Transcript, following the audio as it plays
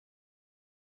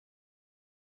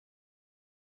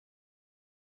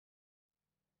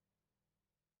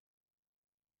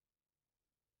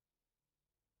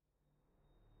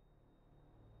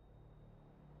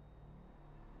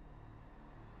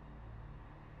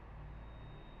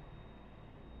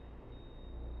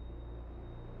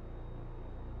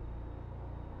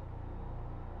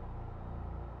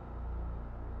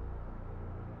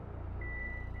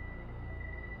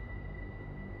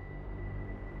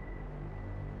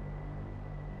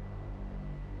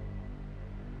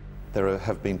There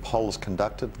have been polls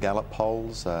conducted, Gallup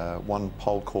polls, one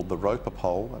poll called the Roper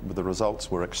poll, where the results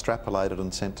were extrapolated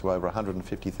and sent to over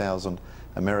 150,000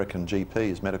 American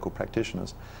GPs, medical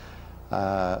practitioners,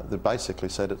 that basically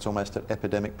said it's almost at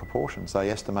epidemic proportions. They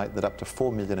estimate that up to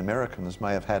 4 million Americans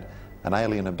may have had an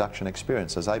alien abduction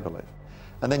experience, as they believe.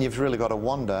 And then you've really got to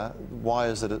wonder, why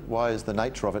is the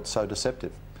nature of it so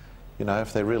deceptive? You know,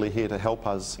 if they're really here to help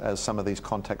us, as some of these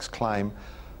contacts claim,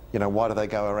 you know, why do they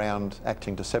go around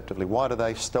acting deceptively? Why do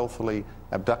they stealthily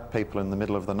abduct people in the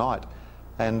middle of the night?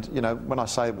 And, you know, when I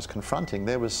say it was confronting,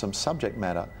 there was some subject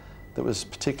matter that was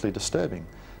particularly disturbing.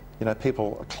 You know,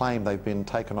 people claim they've been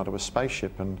taken onto a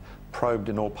spaceship and probed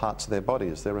in all parts of their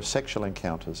bodies. There are sexual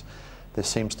encounters. There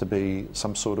seems to be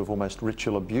some sort of almost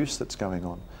ritual abuse that's going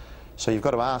on. So you've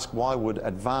got to ask, why would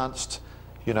advanced,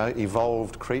 you know,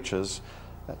 evolved creatures,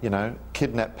 you know,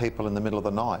 kidnap people in the middle of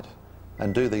the night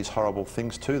and do these horrible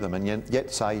things to them, and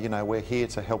yet say, you know, we're here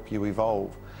to help you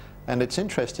evolve? And it's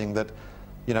interesting that,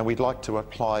 you know, we'd like to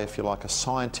apply, if you like, a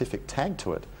scientific tag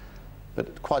to it.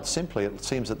 But quite simply, it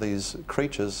seems that these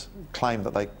creatures claim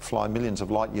that they fly millions of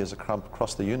light years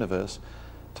across the universe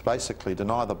to basically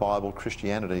deny the Bible,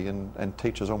 Christianity, and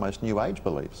teach us almost New Age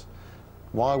beliefs.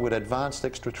 Why would advanced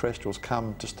extraterrestrials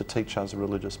come just to teach us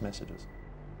religious messages?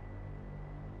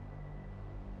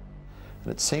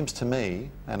 And it seems to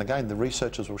me, and again the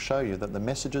researchers will show you, that the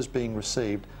messages being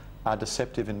received are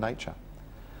deceptive in nature.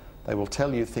 They will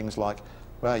tell you things like,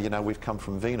 well, you know, we've come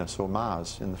from Venus or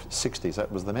Mars. In the 60s,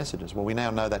 that was the messages. Well, we now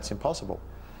know that's impossible.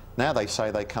 Now they say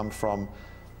they come from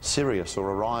Sirius or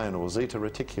Orion or Zeta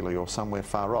Reticuli or somewhere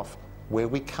far off, where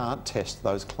we can't test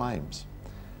those claims.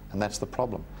 And that's the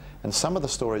problem. And some of the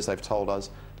stories they've told us,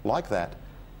 like that,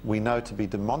 we know to be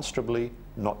demonstrably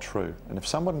not true. And if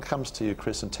someone comes to you,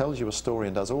 Chris, and tells you a story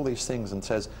and does all these things and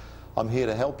says, I'm here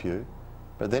to help you,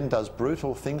 but then does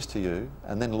brutal things to you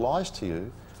and then lies to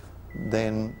you,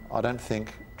 then I don't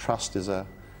think trust is a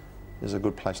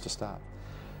good place to start.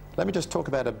 Let me just talk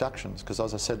about abductions, because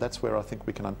as I said, that's where I think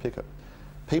we can unpick it.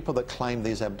 People that claim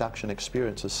these abduction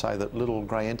experiences say that little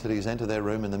grey entities enter their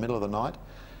room in the middle of the night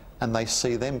and they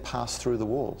see them pass through the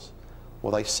walls,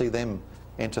 or they see them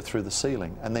enter through the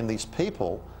ceiling. And then these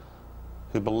people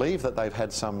who believe that they've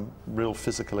had some real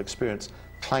physical experience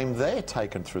claim they're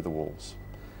taken through the walls.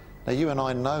 Now, you and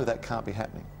I know that can't be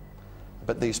happening,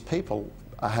 but these people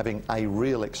are having a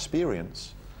real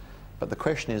experience. But the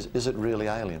question is it really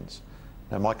aliens?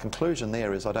 Now, my conclusion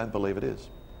there is I don't believe it is.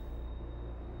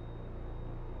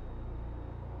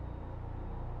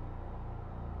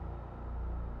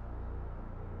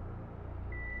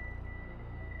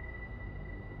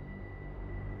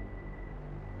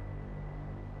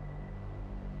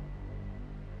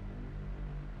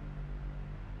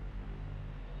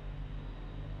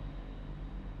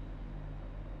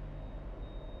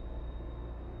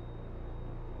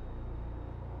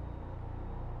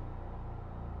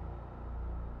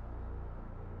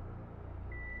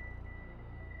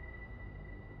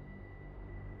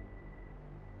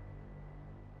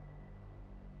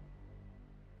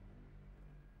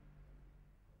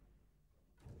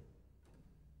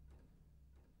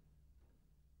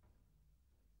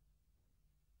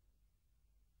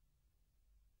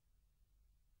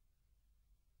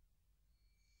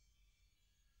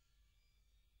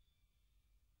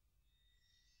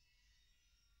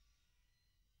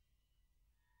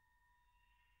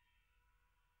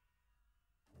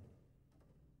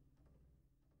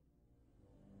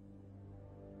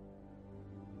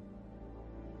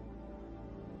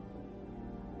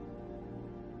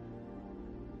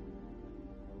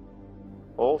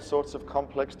 All sorts of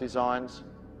complex designs.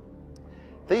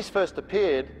 These first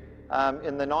appeared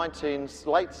in the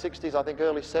late 60s, I think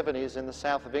early 70s, in the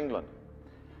south of England.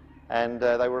 And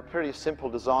they were a pretty simple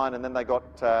design, and then they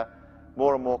got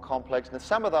more and more complex. And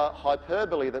some of the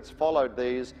hyperbole that's followed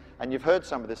these, and you've heard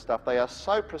some of this stuff, they are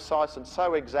so precise and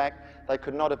so exact, they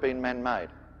could not have been man-made.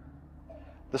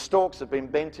 The stalks have been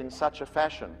bent in such a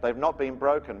fashion, they've not been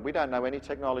broken. We don't know any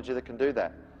technology that can do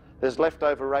that. There's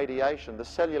leftover radiation. The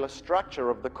cellular structure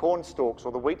of the corn stalks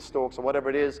or the wheat stalks or whatever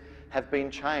it is have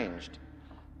been changed.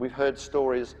 We've heard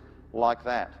stories like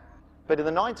that. But in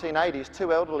the 1980s,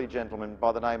 two elderly gentlemen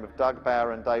by the name of Doug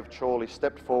Bauer and Dave Chorley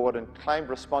stepped forward and claimed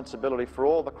responsibility for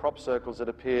all the crop circles that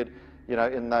appeared, you know,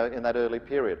 in that early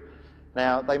period.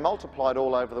 Now, they multiplied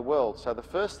all over the world. So the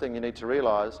first thing you need to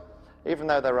realize, even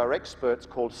though there are experts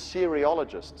called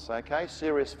seriologists, okay,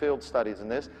 serious field studies in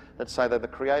this, that say they were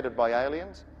created by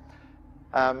aliens,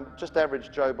 just average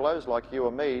Joe Blows like you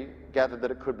or me gathered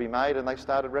that it could be made, and they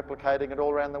started replicating it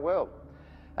all around the world.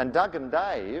 And Doug and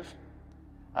Dave,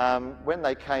 when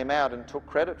they came out and took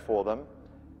credit for them,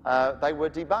 they were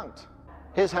debunked.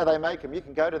 Here's how they make them. You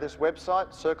can go to this website,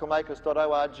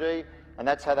 circlemakers.org, and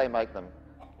that's how they make them.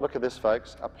 Look at this,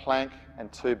 folks, a plank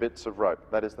and 2 bits of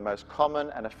rope. That is the most common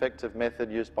and effective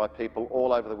method used by people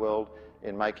all over the world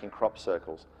in making crop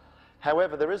circles.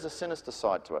 However, there is a sinister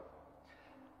side to it.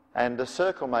 And the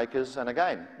circle makers, and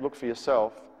again, look for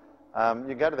yourself,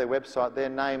 you go to their website, their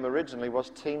name originally was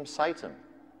Team Satan.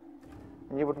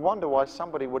 And you would wonder why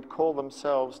somebody would call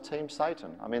themselves Team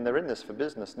Satan. I mean, they're in this for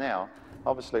business now.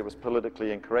 Obviously, it was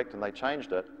politically incorrect and they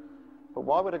changed it. But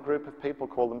why would a group of people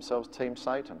call themselves Team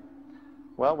Satan?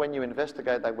 Well, when you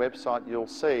investigate that website, you'll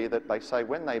see that they say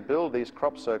when they build these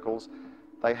crop circles,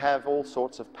 they have all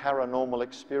sorts of paranormal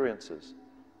experiences.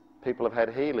 People have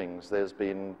had healings. There's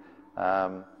been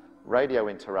radio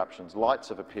interruptions. Lights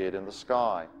have appeared in the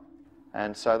sky.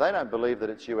 And so they don't believe that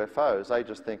it's UFOs. They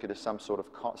just think it is some sort of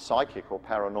psychic or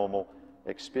paranormal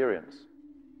experience.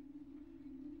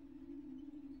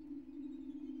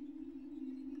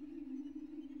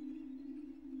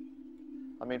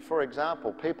 I mean, for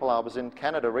example, I was in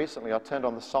Canada recently, I turned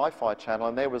on the Sci-Fi channel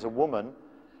and there was a woman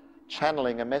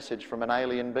channeling a message from an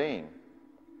alien being.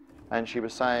 And she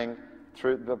was saying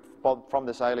from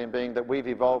this alien being that we've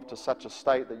evolved to such a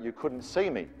state that you couldn't see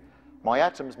me. My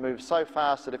atoms move so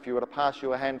fast that if you were to pass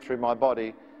your hand through my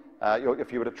body,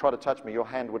 if you were to try to touch me, your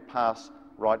hand would pass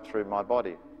right through my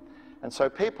body. And so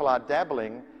people are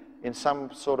dabbling in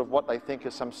some sort of what they think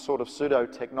is some sort of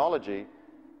pseudo-technology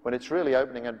when it's really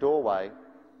opening a doorway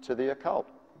to the occult.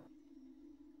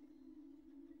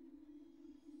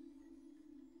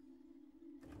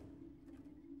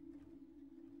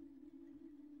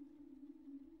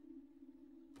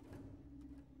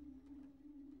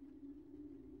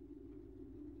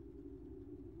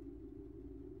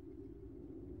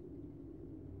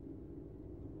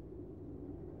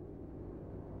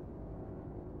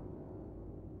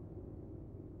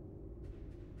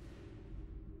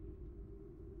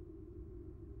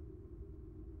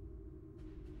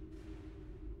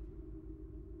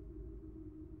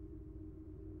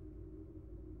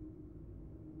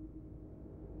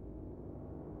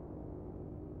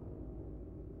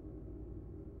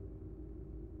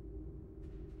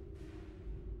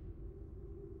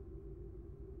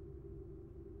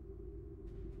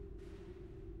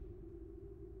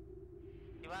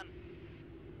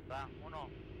 Va, uno,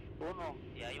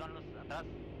 y ahí van los atrás,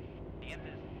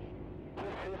 siguientes. ¿Qué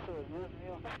es eso? Dios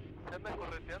mío. ¿Se anda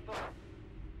correteando?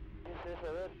 ¿Qué es eso?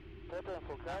 A ver, trata de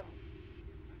enfocar.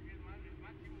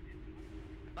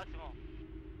 Máximo.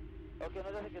 Ok,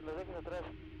 no dejes que lo dejes atrás.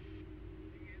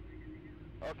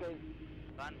 Ok.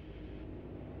 Van.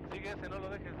 Sigue ese, no lo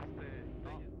dejes,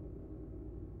 No.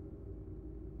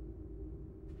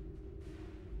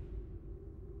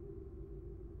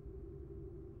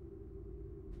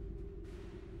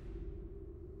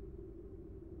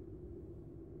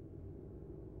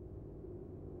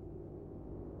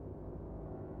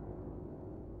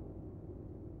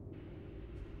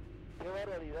 Qué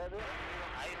barbaridad,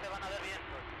 Ahí se van a ver bien,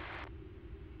 pues.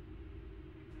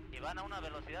 Y van a una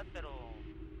velocidad, pero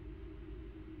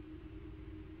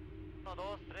 1,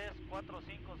 2, 3, 4,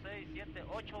 5, 6, 7,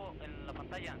 8 en la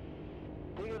pantalla.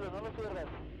 Síguelo, no lo cierras.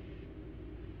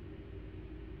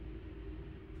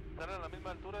 ¿Están a la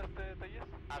misma altura Telles?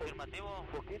 Afirmativo.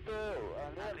 Poquito,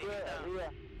 Arribita.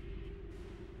 arriba.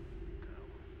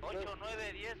 8,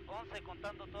 9, 10, 11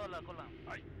 contando toda la cola.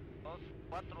 2,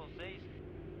 4, 6,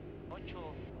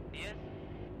 8, 10,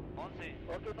 11.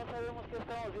 Ok, no sabemos qué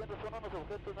estamos viendo, son unos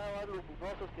objetos nada más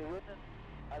luminosos que vienen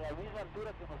a la misma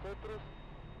altura que nosotros.